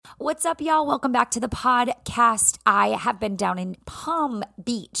What's up, y'all? Welcome back to the podcast. I have been down in Palm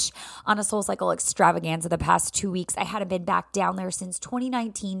Beach on a SoulCycle extravaganza the past 2 weeks. I hadn't been back down there since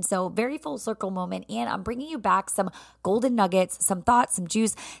 2019, so very full circle moment. And I'm bringing you back some golden nuggets, some thoughts, some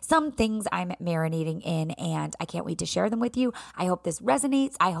juice, some things I'm marinating in, and I can't wait to share them with you. I hope this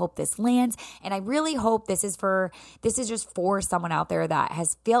resonates. I hope this lands, and I really hope this is just for someone out there that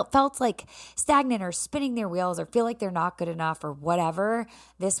has felt like stagnant or spinning their wheels or feel like they're not good enough or whatever.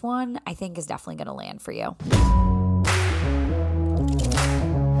 This one I think is definitely going to land for you.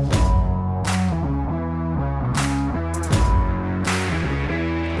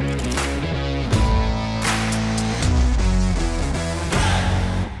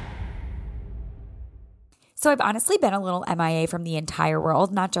 So I've honestly been a little MIA from the entire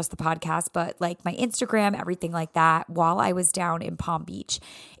world, not just the podcast, but like my Instagram, everything like that, while I was down in Palm Beach.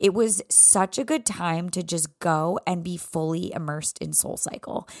 It was such a good time to just go and be fully immersed in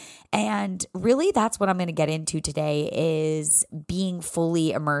SoulCycle. And really that's what I'm going to get into today, is being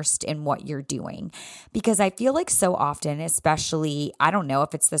fully immersed in what you're doing. Because I feel like so often, especially, I don't know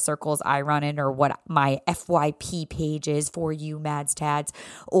if it's the circles I run in or what my FYP page is for you Mads Tads,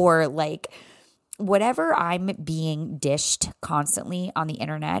 or like whatever I'm being dished constantly on the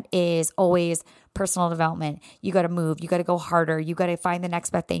internet is always personal development. You got to move. You got to go harder. You got to find the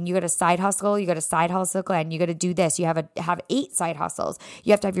next best thing. You got to side hustle. You got to side hustle and you got to do this. You have 8 side hustles.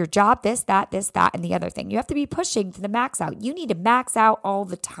 You have to have your job, this, that, and the other thing. You have to be pushing to the max out. You need to max out all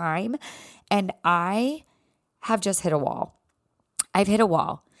the time. And I have just hit a wall. I hit a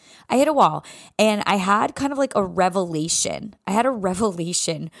wall and I had kind of like a revelation. I had a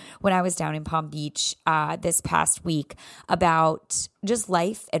revelation when I was down in Palm Beach this past week about just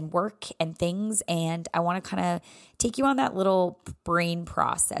life and work and things. And I want to kind of take you on that little brain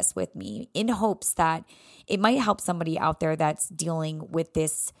process with me in hopes that it might help somebody out there that's dealing with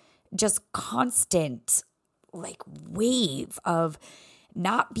this just constant like wave of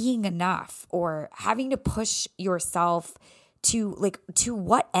not being enough or having to push yourself to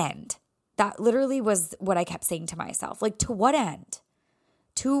what end? That literally was what I kept saying to myself. Like, to what end?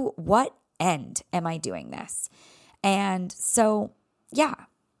 To what end am I doing this? And so, yeah,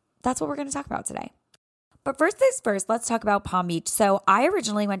 that's what we're going to talk about today. But first things first, let's talk about Palm Beach. So I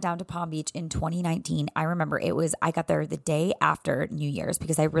originally went down to Palm Beach in 2019. I remember I got there the day after New Year's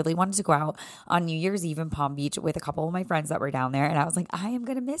because I really wanted to go out on New Year's Eve in Palm Beach with a couple of my friends that were down there. And I was like, I am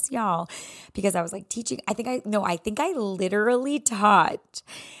going to miss y'all because I was like teaching. I think I literally taught.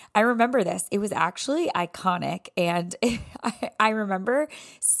 I remember this. It was actually iconic. And I remember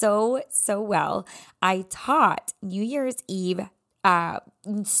so well. I taught New Year's Eve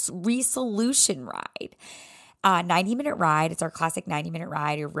resolution ride. 90-minute ride. It's our classic 90-minute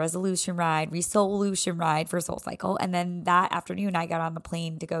ride, or resolution ride, resolution ride for SoulCycle. And then that afternoon, I got on the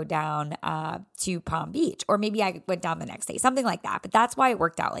plane to go down to Palm Beach, or maybe I went down the next day, something like that. But that's why it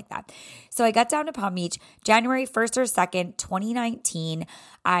worked out like that. So I got down to Palm Beach January 1st or 2nd, 2019.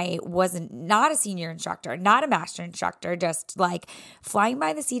 I was not a senior instructor, not a master instructor, just like flying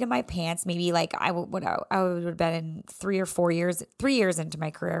by the seat of my pants. Maybe like I would have been in 3 years into my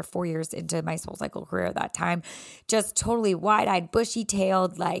career, 4 years into my SoulCycle career at that time. Just totally wide-eyed,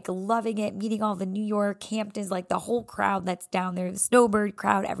 bushy-tailed, like loving it, meeting all the New York, Hamptons, like the whole crowd that's down there, the snowbird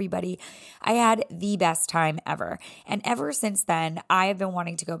crowd, everybody. I had the best time ever. And ever since then, I have been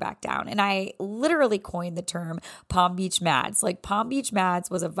wanting to go back down. And I literally coined the term Palm Beach Mads. Like Palm Beach Mads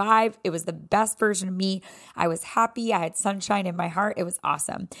was a vibe. It was the best version of me. I was happy. I had sunshine in my heart. It was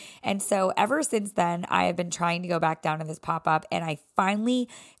awesome. And so ever since then, I have been trying to go back down to this pop-up, and I finally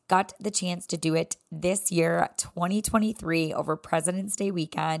got the chance to do it this year, 2023, over President's Day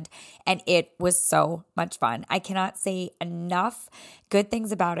weekend, and it was so much fun. I cannot say enough good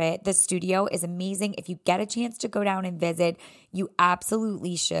things about it. The studio is amazing. If you get a chance to go down and visit, you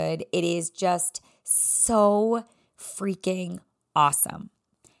absolutely should. It is just so freaking awesome.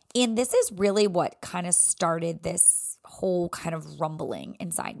 And this is really what kind of started this whole kind of rumbling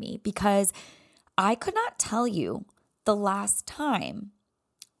inside me, because I could not tell you the last time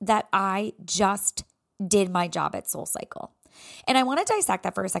that I just did my job at SoulCycle. And I want to dissect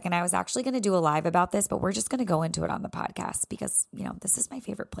that for a second. I was actually going to do a live about this, but we're just going to go into it on the podcast because, this is my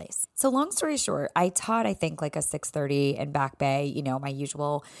favorite place. So long story short, I taught, I think like a 6:30 in Back Bay, my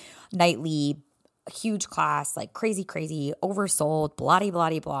usual nightly huge class, like crazy, oversold, blah,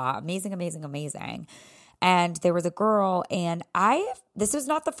 blah, blah, amazing. And there was a girl, and this was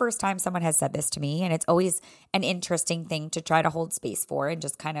not the first time someone has said this to me. And it's always an interesting thing to try to hold space for and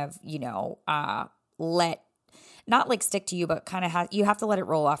just kind of, let not like stick to you, but kind of you have to let it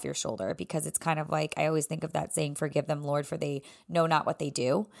roll off your shoulder, because it's kind of like, I always think of that saying, forgive them, Lord, for they know not what they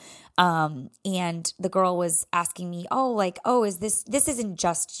do. And the girl was asking me, is this isn't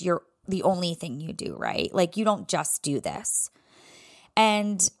just the only thing you do, right? Like, you don't just do this.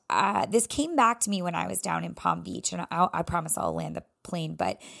 And this came back to me when I was down in Palm Beach, and I promise I'll land the plane,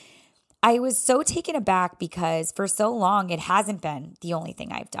 but I was so taken aback because for so long, it hasn't been the only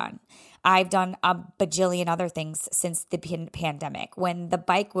thing I've done. I've done a bajillion other things since the pandemic. When the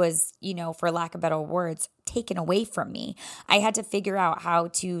bike was, for lack of better words, taken away from me, I had to figure out how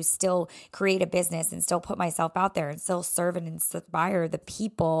to still create a business and still put myself out there and still serve and inspire the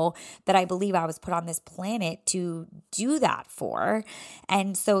people that I believe I was put on this planet to do that for.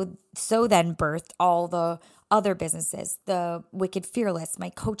 And so then birthed all the other businesses, the Wicked Fearless, my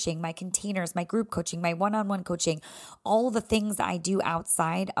coaching, my containers, my group coaching, my one-on-one coaching, all the things I do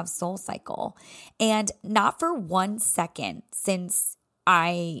outside of SoulCycle. And not for 1 second since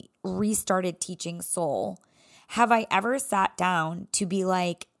I restarted teaching soul have I ever sat down to be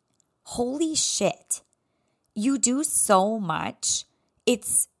like, holy shit, you do so much.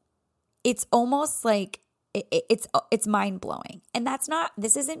 It's almost like it's mind-blowing. And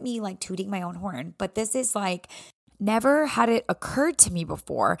this isn't me like tooting my own horn, but this is like, never had it occurred to me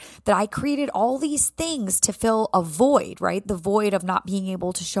before that I created all these things to fill a void, right? The void of not being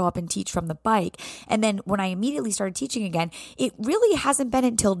able to show up and teach from the bike. And then when I immediately started teaching again, it really hasn't been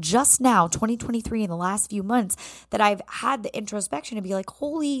until just now, 2023, in the last few months, that I've had the introspection to be like,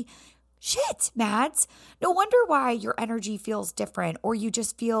 holy shit, Mads, no wonder why your energy feels different, or you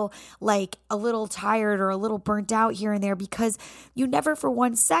just feel like a little tired or a little burnt out here and there, because you never for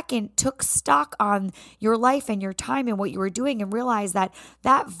 1 second took stock on your life and your time and what you were doing and realized that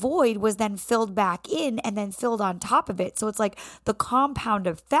that void was then filled back in and then filled on top of it. So it's like the compound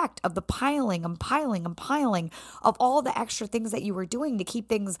effect of the piling and piling and piling of all the extra things that you were doing to keep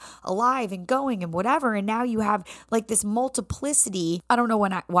things alive and going and whatever. And now you have like this multiplicity. I don't know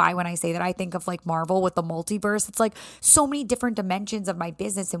why when I say that I think of like Marvel with the multiverse. It's like so many different dimensions of my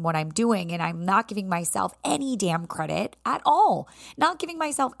business and what I'm doing, and I'm not giving myself any damn credit at all. Not giving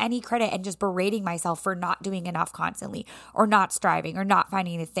myself any credit and just berating myself for not doing enough constantly, or not striving, or not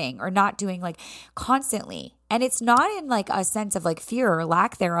finding a thing, or not doing like constantly. And it's not in like a sense of like fear or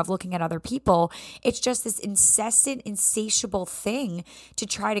lack thereof looking at other people. It's just this incessant, insatiable thing to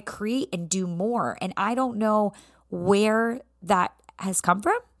try to create and do more. And I don't know where that has come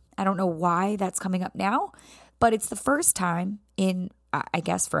from. I don't know why that's coming up now, but it's the first time in, I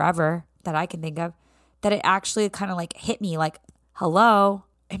guess, forever that I can think of that it actually kind of like hit me like, hello.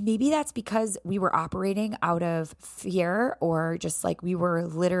 And maybe that's because we were operating out of fear, or just like we were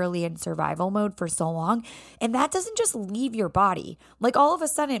literally in survival mode for so long. And that doesn't just leave your body. Like all of a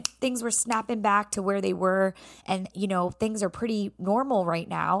sudden things were snapping back to where they were. And, things are pretty normal right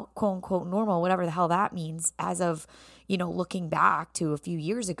now, quote unquote normal, whatever the hell that means, as of, looking back to a few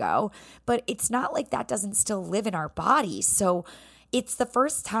years ago. But it's not like that doesn't still live in our bodies. So it's the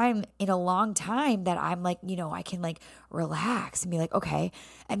first time in a long time that I'm like, I can like relax and be like, okay.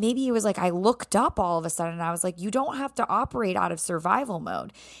 And maybe it was like I looked up all of a sudden and I was like, you don't have to operate out of survival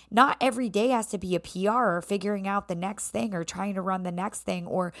mode. Not every day has to be a PR or figuring out the next thing or trying to run the next thing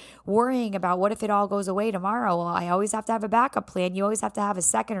or worrying about what if it all goes away tomorrow. Well, I always have to have a backup plan. You always have to have a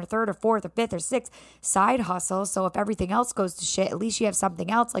second or third or fourth or fifth or sixth side hustle. So if everything else goes to shit, at least you have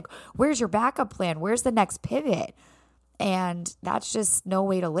something else. Like, where's your backup plan? Where's the next pivot? And that's just no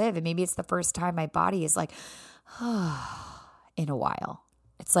way to live. And maybe it's the first time my body is like, in a while.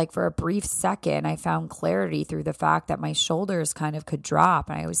 It's like for a brief second, I found clarity through the fact that my shoulders kind of could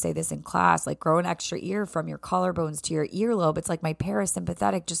drop. And I always say this in class, like grow an extra ear from your collarbones to your earlobe. It's like my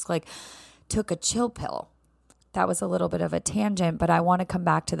parasympathetic just like took a chill pill. That was a little bit of a tangent, but I want to come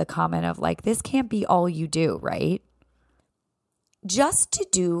back to the comment of like, this can't be all you do, right? Just to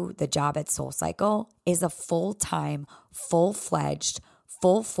do the job at SoulCycle is a full-time, full-fledged,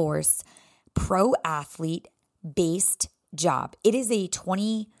 full-force, pro athlete based job. It is a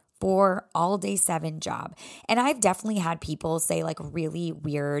 24 all day 7 job. And I've definitely had people say like really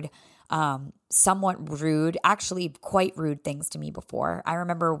weird, somewhat rude, actually quite rude things to me before. I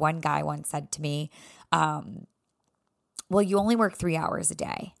remember one guy once said to me, well, you only work 3 hours a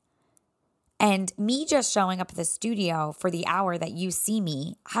day. And me just showing up at the studio for the hour that you see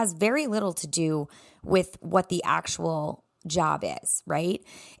me has very little to do with what the actual job is, right?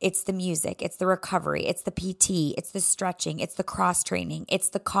 It's the music, it's the recovery, it's the PT, it's the stretching, it's the cross training, it's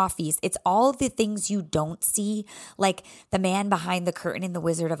the coffees, it's all the things you don't see, like the man behind the curtain in The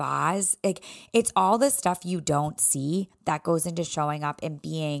Wizard of Oz. Like, it's all the stuff you don't see that goes into showing up and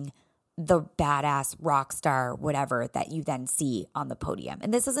being the badass rock star, whatever, that you then see on the podium.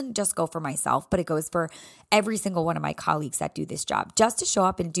 And this doesn't just go for myself, but it goes for every single one of my colleagues that do this job. Just to show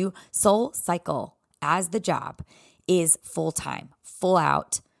up and do Soul Cycle as the job is full time, full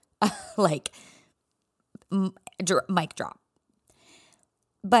out, like mic drop.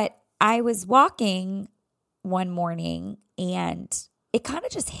 But I was walking one morning and it kind of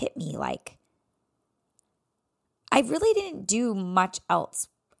just hit me like I really didn't do much else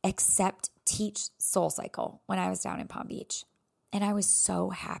except teach Soul Cycle when I was down in Palm Beach. And I was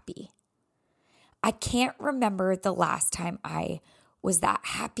so happy. I can't remember the last time I was that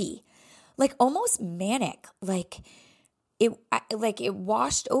happy, like almost manic, like it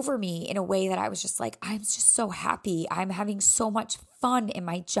washed over me in a way that I was just like, I'm just so happy. I'm having so much fun in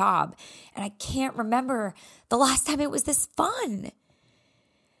my job. And I can't remember the last time it was this fun.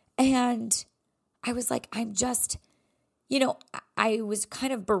 And I was like, I was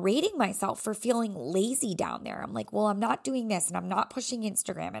kind of berating myself for feeling lazy down there. I'm like, well, I'm not doing this and I'm not pushing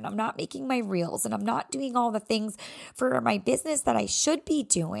Instagram and I'm not making my reels and I'm not doing all the things for my business that I should be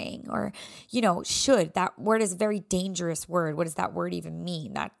doing. Or, should, that word is a very dangerous word. What does that word even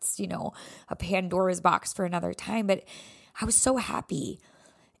mean? That's, a Pandora's box for another time. But I was so happy.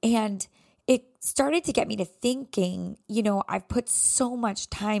 And it started to get me to thinking, I've put so much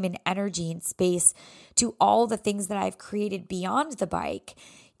time and energy and space to all the things that I've created beyond the bike.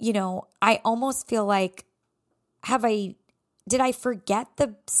 I almost feel like, did I forget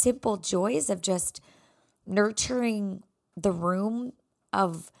the simple joys of just nurturing the room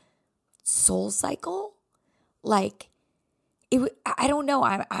of Soul Cycle? Like, I don't know.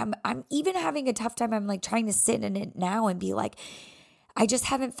 I'm even having a tough time. I'm like trying to sit in it now and be like, I just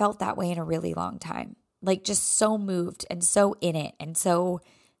haven't felt that way in a really long time. Like just so moved and so in it and so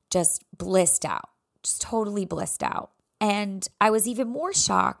just blissed out, just totally blissed out. And I was even more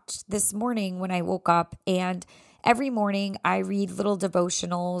shocked this morning when I woke up, and every morning I read little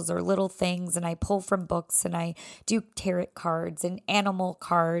devotionals or little things, and I pull from books, and I do tarot cards and animal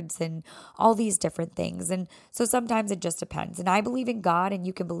cards and all these different things. And so sometimes it just depends. And I believe in God, and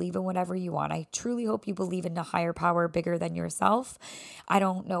you can believe in whatever you want. I truly hope you believe in a higher power bigger than yourself. I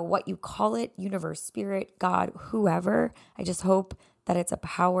don't know what you call it, universe, spirit, God, whoever. I just hope that it's a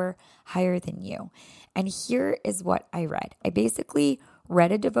power higher than you. And here is what I read. I basically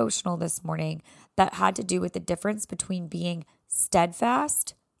read a devotional this morning that had to do with the difference between being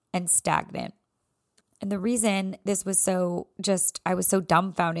steadfast and stagnant. And the reason this was I was so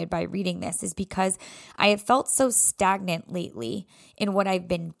dumbfounded by reading this is because I have felt so stagnant lately in what I've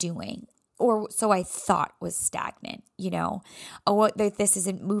been doing. Or so I thought was stagnant, this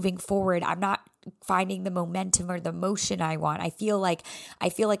isn't moving forward. I'm not finding the momentum or the motion I want. I feel like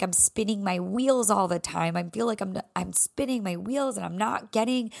I'm spinning my wheels all the time. I feel like I'm spinning my wheels and I'm not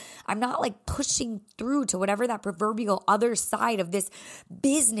like pushing through to whatever that proverbial other side of this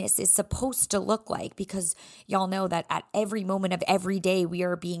business is supposed to look like, because y'all know that at every moment of every day we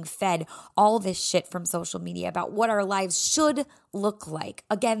are being fed all this shit from social media about what our lives should look like.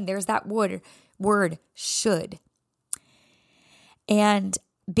 Again, there's that word should. And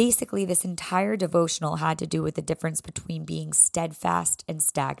basically, this entire devotional had to do with the difference between being steadfast and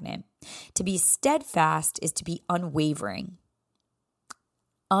stagnant. To be steadfast is to be unwavering,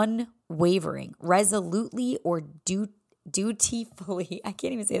 resolutely or dutifully. I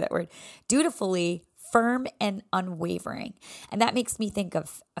can't even say that word. Dutifully, firm and unwavering. And that makes me think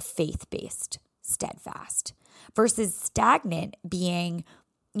of a faith-based steadfast versus stagnant being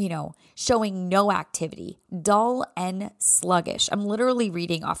showing no activity, dull and sluggish. I'm literally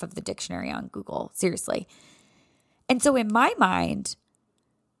reading off of the dictionary on Google, seriously. And so in my mind,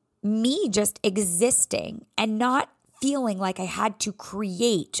 me just existing and not feeling like I had to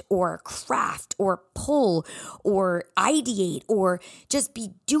create or craft or pull or ideate or just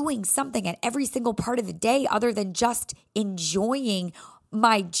be doing something at every single part of the day other than just enjoying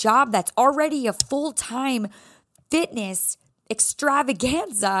my job that's already a full-time fitness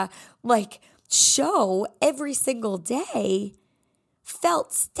extravaganza, like show every single day,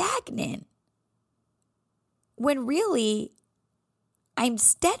 felt stagnant. When really, I'm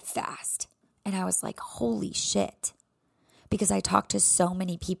steadfast. And I was like, holy shit. Because I talk to so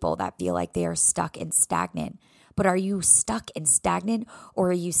many people that feel like they are stuck and stagnant. But are you stuck and stagnant,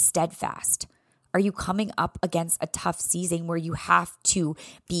 or are you steadfast? Are you coming up against a tough season where you have to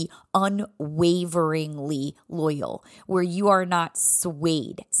be unwaveringly loyal, where you are not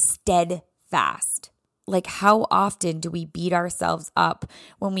swayed, steadfast? Like, how often do we beat ourselves up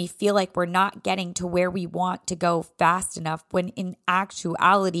when we feel like we're not getting to where we want to go fast enough, when in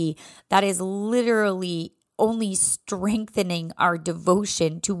actuality, that is literally only strengthening our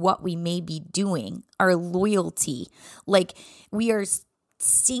devotion to what we may be doing, our loyalty. Like we are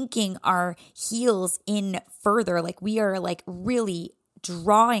sinking our heels in further. Like we are like really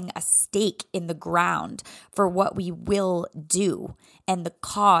drawing a stake in the ground for what we will do and the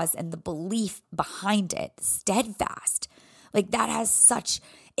cause and the belief behind it. Steadfast. Like that has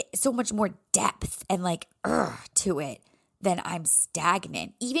so much more depth and like to it than I'm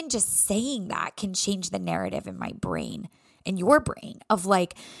stagnant. Even just saying that can change the narrative in my brain and your brain of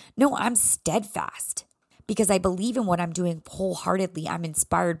like, no, I'm steadfast. Because I believe in what I'm doing wholeheartedly. I'm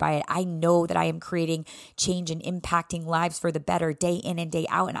inspired by it. I know that I am creating change and impacting lives for the better day in and day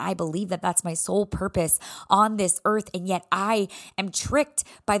out. And I believe that that's my sole purpose on this earth. And yet I am tricked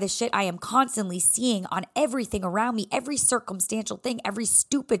by the shit I am constantly seeing on everything around me, every circumstantial thing, every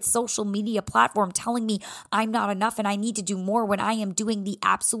stupid social media platform telling me I'm not enough and I need to do more when I am doing the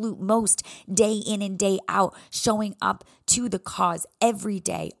absolute most day in and day out, showing up to the cause every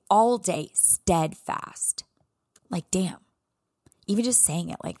day, all day, steadfast. Like, damn, even just saying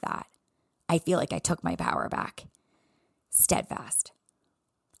it like that, I feel like I took my power back. Steadfast,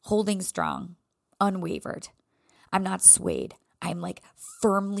 holding strong, unwavered. I'm not swayed. I'm like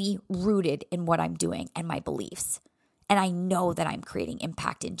firmly rooted in what I'm doing and my beliefs. And I know that I'm creating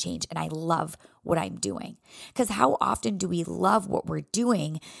impact and change, and I love what I'm doing. Because how often do we love what we're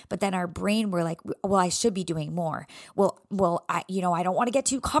doing, but then our brain, we're like, well, I should be doing more. Well, I don't want to get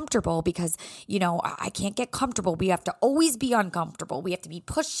too comfortable because, I can't get comfortable. We have to always be uncomfortable. We have to be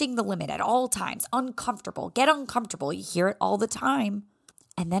pushing the limit at all times. Uncomfortable, get uncomfortable. You hear it all the time.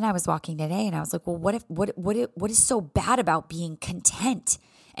 And then I was walking today and I was like, well, what is so bad about being content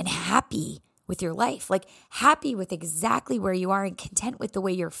and happy with your life, like happy with exactly where you are and content with the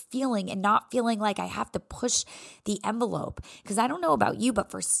way you're feeling and not feeling like I have to push the envelope. Because I don't know about you, but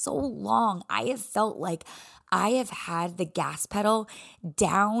for so long, I have felt like I have had the gas pedal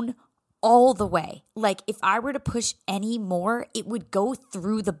down all the way. Like if I were to push any more, it would go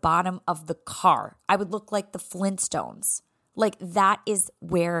through the bottom of the car. I would look like the Flintstones. Like that is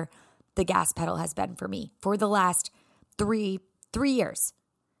where the gas pedal has been for me for the last three years.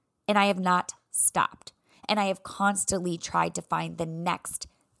 And I have not stopped. And I have constantly tried to find the next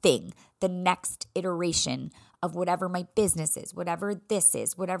thing, the next iteration of whatever my business is, whatever this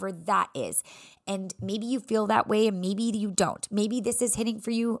is, whatever that is. And maybe you feel that way and maybe you don't. Maybe this is hitting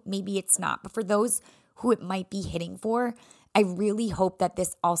for you, maybe it's not. But for those who it might be hitting for, I really hope that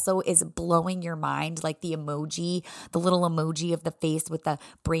this also is blowing your mind, like the emoji, the little emoji of the face with the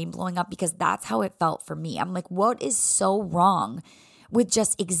brain blowing up, because that's how it felt for me. I'm like, what is so wrong with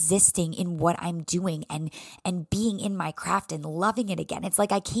just existing in what I'm doing and being in my craft and loving it again? It's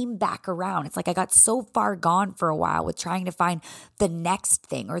like I came back around. It's like I got so far gone for a while with trying to find the next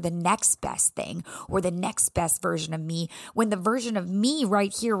thing or the next best thing or the next best version of me, when the version of me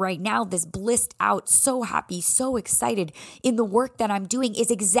right here, right now, this blissed out, so happy, so excited in the work that I'm doing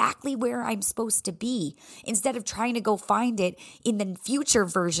is exactly where I'm supposed to be. Instead of trying to go find it in the future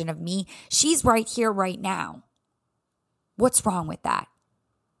version of me, she's right here, right now. What's wrong with that?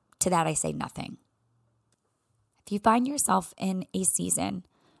 To that, I say nothing. If you find yourself in a season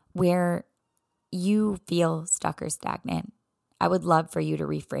where you feel stuck or stagnant, I would love for you to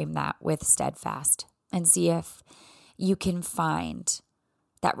reframe that with steadfast and see if you can find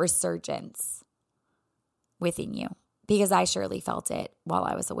that resurgence within you. Because I surely felt it while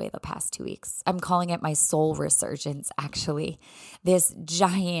I was away the past 2 weeks. I'm calling it my soul resurgence, actually. This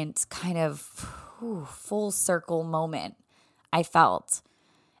giant kind of full circle moment I felt.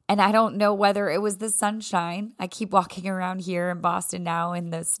 And I don't know whether it was the sunshine. I keep walking around here in Boston now in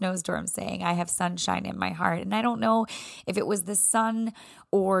the snowstorm saying I have sunshine in my heart. And I don't know if it was the sun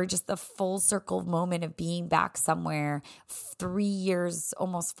or just the full circle moment of being back somewhere 3 years,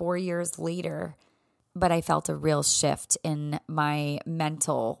 almost 4 years later. But I felt a real shift in my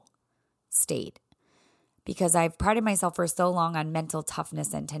mental state. Because I've prided myself for so long on mental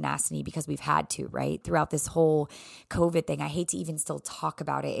toughness and tenacity because we've had to, right? Throughout this whole COVID thing. I hate to even still talk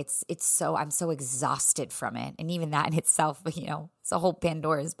about it. I'm so exhausted from it. And even that in itself, it's a whole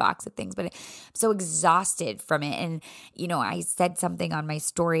Pandora's box of things, but I'm so exhausted from it. And, I said something on my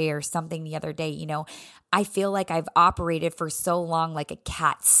story or something the other day, I feel like I've operated for so long like a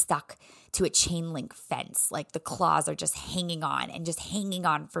cat stuck to a chain link fence. Like the claws are just hanging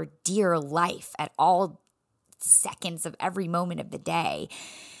on for dear life at all seconds of every moment of the day.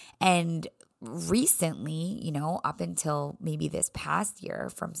 And recently, up until maybe this past year,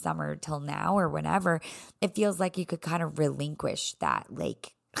 from summer till now or whenever, it feels like you could kind of relinquish that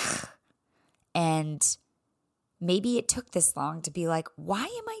and maybe it took this long to be like, why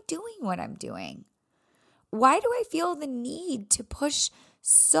am I doing what I'm doing? why do I feel the need to push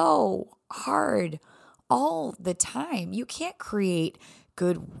so hard all the time? You can't create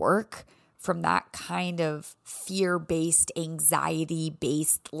good work from that kind of fear-based,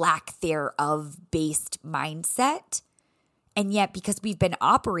 anxiety-based, lack thereof-based mindset. And yet, because we've been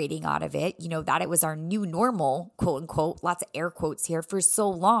operating out of it, that it was our new normal, quote unquote, lots of air quotes here, for so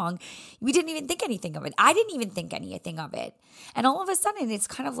long, we didn't even think anything of it. I didn't even think anything of it. And all of a sudden, it's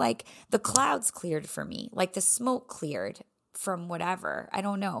kind of like the clouds cleared for me, like the smoke cleared from whatever. I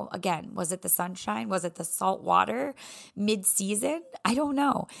don't know. Again, was it the sunshine? Was it the salt water mid-season? I don't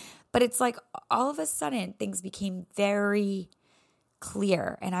know. But it's like all of a sudden, things became very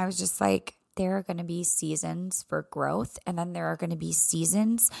clear. And I was just like, there are going to be seasons for growth, and then there are going to be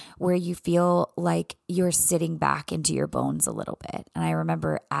seasons where you feel like you're sitting back into your bones a little bit. And I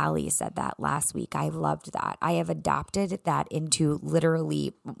remember Allie said that last week. I loved that. I have adopted that into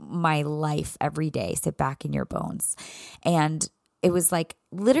literally my life every day. Sit back in your bones. And it was like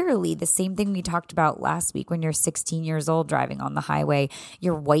literally the same thing we talked about last week. When you're 16 years old driving on the highway,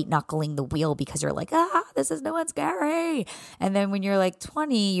 you're white knuckling the wheel because you're like, this is no one's scary. And then when you're like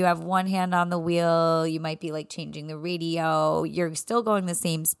 20, you have one hand on the wheel. You might be like changing the radio. You're still going the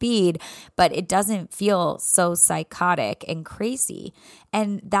same speed, but it doesn't feel so psychotic and crazy.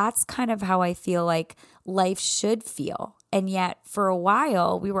 And that's kind of how I feel like life should feel. And yet for a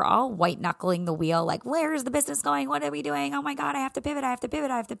while, we were all white knuckling the wheel, like, where's the business going? What are we doing? Oh my God, I have to pivot. I have to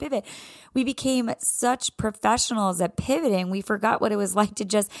pivot. I have to pivot. We became such professionals at pivoting. We forgot what it was like to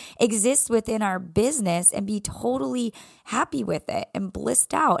just exist within our business and be totally happy with it and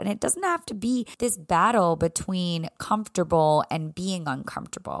blissed out. And it doesn't have to be this battle between comfortable and being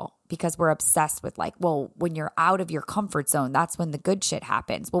uncomfortable, because we're obsessed with like, well, when you're out of your comfort zone, that's when the good shit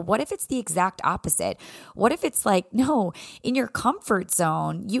happens. Well, what if it's the exact opposite? What if it's like, no, in your comfort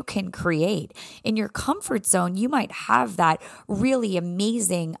zone, you can create. In your comfort zone, you might have that really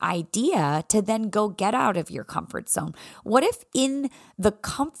amazing idea to then go get out of your comfort zone. What if in the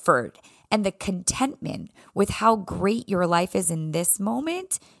comfort and the contentment with how great your life is in this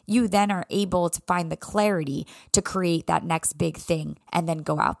moment, you then are able to find the clarity to create that next big thing and then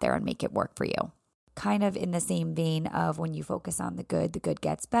go out there and make it work for you? Kind of in the same vein of when you focus on the good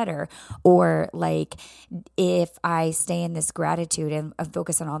gets better. Or like, if I stay in this gratitude and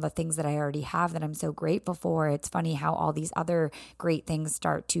focus on all the things that I already have that I'm so grateful for, it's funny how all these other great things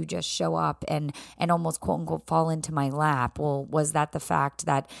start to just show up and almost quote unquote fall into my lap. Well, was that the fact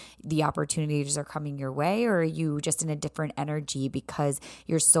that the opportunities are coming your way, or are you just in a different energy because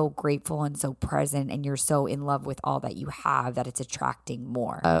you're so grateful and so present and you're so in love with all that you have that it's attracting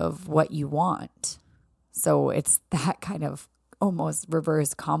more of what you want? So it's that kind of almost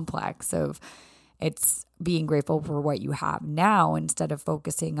reverse complex of it's being grateful for what you have now instead of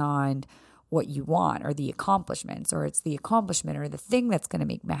focusing on what you want or the accomplishments, or it's the accomplishment or the thing that's going to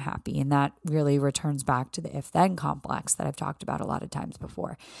make me happy. And that really returns back to the if-then complex that I've talked about a lot of times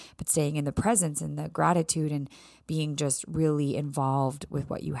before. But staying in the presence and the gratitude and being just really involved with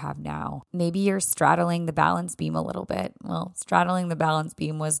what you have now. Maybe you're straddling the balance beam a little bit. Well, straddling the balance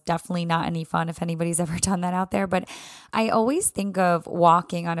beam was definitely not any fun if anybody's ever done that out there. But I always think of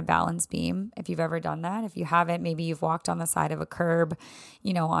walking on a balance beam. If you've ever done that, if you haven't, maybe you've walked on the side of a curb,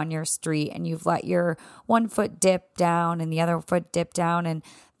 on your street, and you've let your one foot dip down and the other foot dip down. And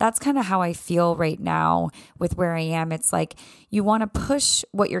that's kind of how I feel right now with where I am. It's like you want to push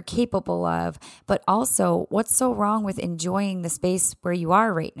what you're capable of, but also what's so wrong with enjoying the space where you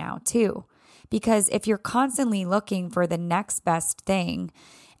are right now too? Because if you're constantly looking for the next best thing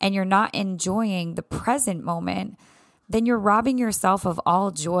and you're not enjoying the present moment, then you're robbing yourself of all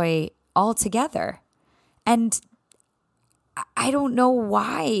joy altogether. And I don't know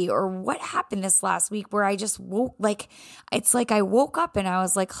why or what happened this last week where I just woke, it's like I woke up and I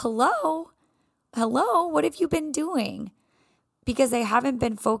was like, hello, what have you been doing? Because I haven't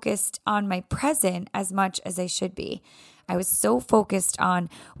been focused on my present as much as I should be. I was so focused on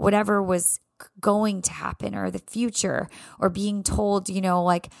whatever was going to happen or the future, or being told,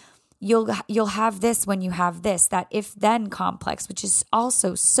 you'll have this when you have this, that if then complex, which is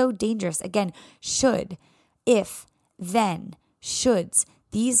also so dangerous. Again, should, if, then, shoulds.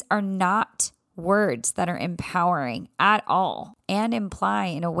 These are not words that are empowering at all and imply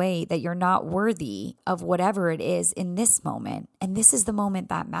in a way that you're not worthy of whatever it is in this moment. And this is the moment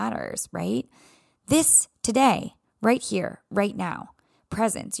that matters, right? This today, right here, right now.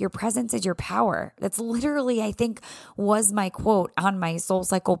 Presence. Your presence is your power. That's literally, I think, was my quote on my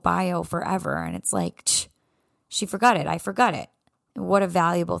SoulCycle bio forever. And it's like, she forgot it. I forgot it. What a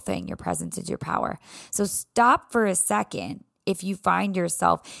valuable thing. Your presence is your power. So stop for a second. if you find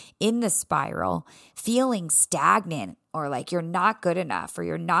yourself in the spiral, feeling stagnant or like you're not good enough or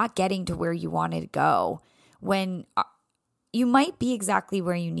you're not getting to where you wanted to go, when you might be exactly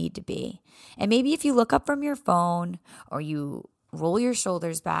where you need to be. And maybe if you look up from your phone or you roll your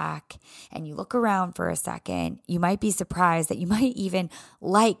shoulders back and you look around for a second, you might be surprised that you might even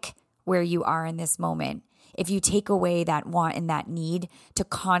like where you are in this moment if you take away that want and that need to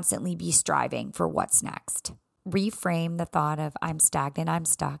constantly be striving for what's next. Reframe the thought of I'm stagnant, I'm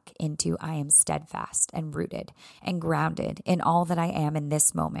stuck into I am steadfast and rooted and grounded in all that I am in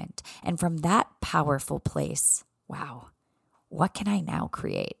this moment. And from that powerful place, wow, what can I now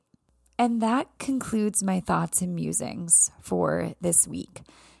create? And that concludes my thoughts and musings for this week,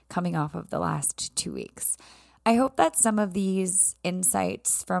 coming off of the last 2 weeks. I hope that some of these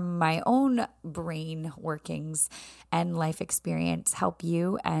insights from my own brain workings and life experience help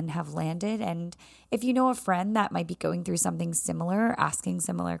you and have landed. And if you know a friend that might be going through something similar, asking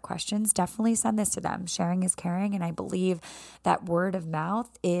similar questions, definitely send this to them. Sharing is caring. And I believe that word of mouth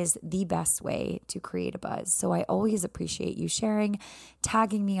is the best way to create a buzz. So I always appreciate you sharing,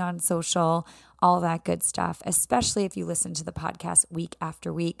 tagging me on social, all that good stuff, especially if you listen to the podcast week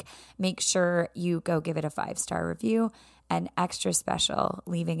after week. Make sure you go give it a 5-star review, and extra special,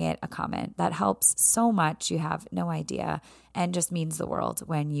 leaving it a comment. That helps so much. You have no idea, and just means the world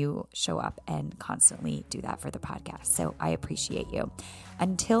when you show up and constantly do that for the podcast. So I appreciate you.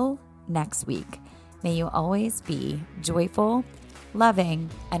 Until next week, may you always be joyful,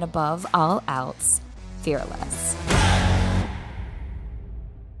 loving, and above all else, fearless.